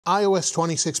iOS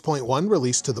 26.1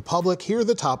 released to the public, here are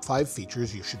the top 5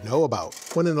 features you should know about.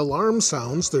 When an alarm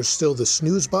sounds, there's still the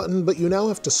snooze button, but you now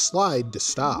have to slide to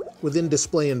stop. Within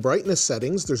display and brightness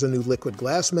settings, there's a new liquid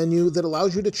glass menu that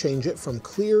allows you to change it from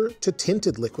clear to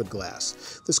tinted liquid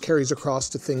glass. This carries across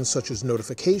to things such as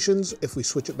notifications. If we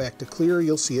switch it back to clear,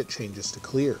 you'll see it changes to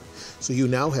clear. So you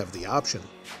now have the option.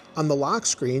 On the lock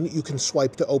screen, you can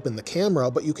swipe to open the camera,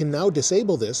 but you can now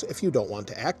disable this if you don't want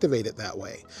to activate it that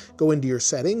way. Go into your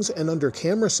settings, and under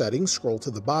camera settings, scroll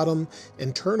to the bottom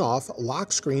and turn off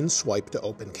lock screen swipe to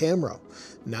open camera.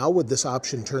 Now with this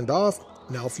option turned off,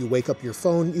 now if you wake up your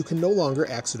phone, you can no longer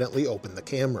accidentally open the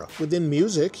camera. Within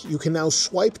music, you can now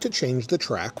swipe to change the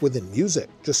track within music.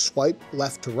 Just swipe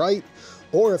left to right,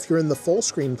 or if you're in the full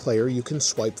screen player, you can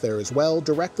swipe there as well,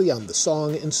 directly on the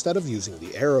song instead of using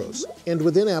the arrows. And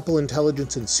within Apple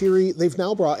Intelligence and Siri, they've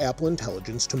now brought Apple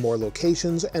Intelligence to more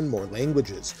locations and more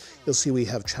languages. You'll see we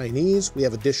have Chinese, we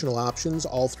have additional options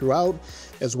all throughout,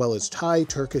 as well as Thai,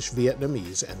 Turkish,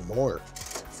 Vietnamese, and more.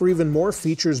 For even more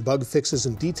features, bug fixes,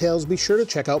 and details, be sure to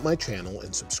check out my channel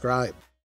and subscribe.